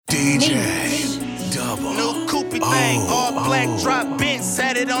thing. All black drop bench,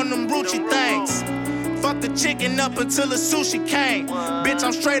 sat it on them Rucci things. Fuck the chicken up until the sushi came. Bitch,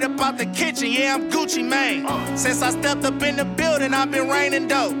 I'm straight up out the kitchen, yeah, I'm Gucci Mane. Since I stepped up in the building, I've been raining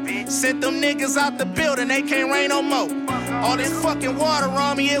dope. Sent them niggas out the building, they can't rain no more. All this fucking water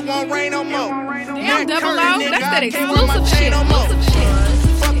on me, it won't rain no more. Damn, Double O, that's that exclusive shit.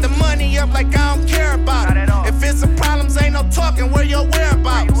 Fuck the money up like I don't care about it. If it's a problems, ain't no talking, where your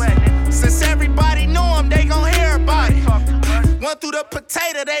whereabouts? Since everybody know them, they gon' hear about it. One through the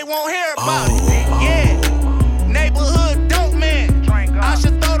potato, they won't hear about it. Yeah, neighborhood dope man. I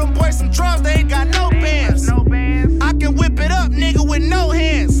should throw them boys some drums, they ain't got no bands. I can whip it up, nigga, with no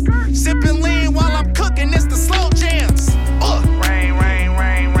hands. Sippin' lean while I'm cooking, it's the slow jams. Rain, rain,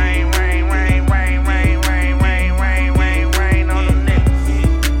 rain, rain, rain, rain, rain, rain, rain, rain, rain, rain, rain on them niggas.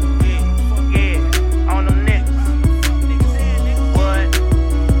 Yeah, on them niggas. What?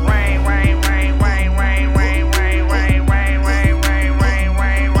 Rain, rain, rain, rain, rain, rain, rain, rain, rain, rain, rain, rain,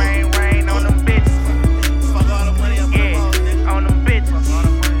 rain, rain, rain on them bitches. Yeah, on them bitches.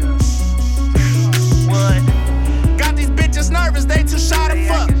 What? Got these bitches nervous, they too shy to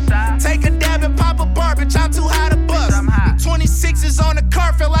fuck. Take a dab and pop a bar, bitch, I'm too high to bust. 26 is on the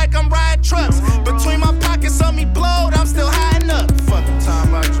car, feel like I'm riding trucks.